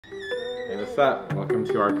Hey, what's up? Welcome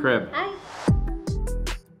to our crib. Hi.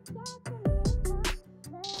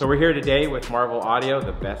 So we're here today with Marvel Audio,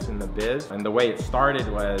 the best in the biz. And the way it started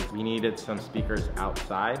was we needed some speakers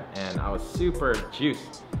outside and I was super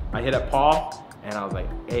juiced. I hit up Paul and I was like,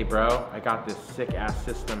 hey bro, I got this sick ass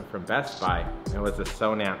system from Best Buy. It was a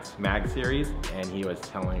Sonance mag series and he was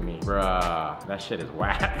telling me, bruh, that shit is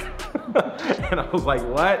whack. And I was like,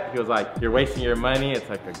 what? He was like, you're wasting your money. It's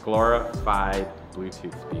like a glorified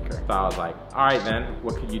Bluetooth speaker. So I was like, all right then,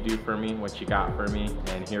 what could you do for me? What you got for me?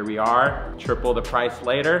 And here we are, triple the price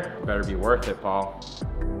later. Better be worth it, Paul.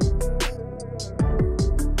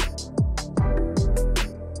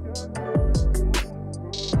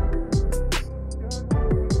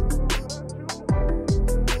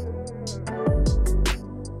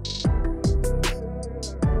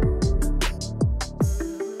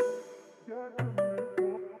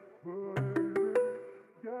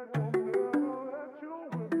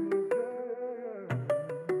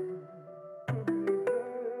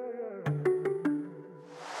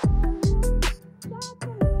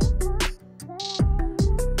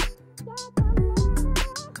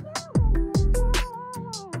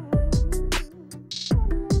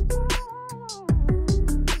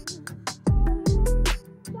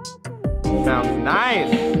 Sounds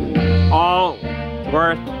nice. All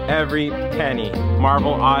worth every penny.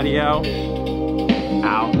 Marvel Audio,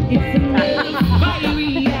 out.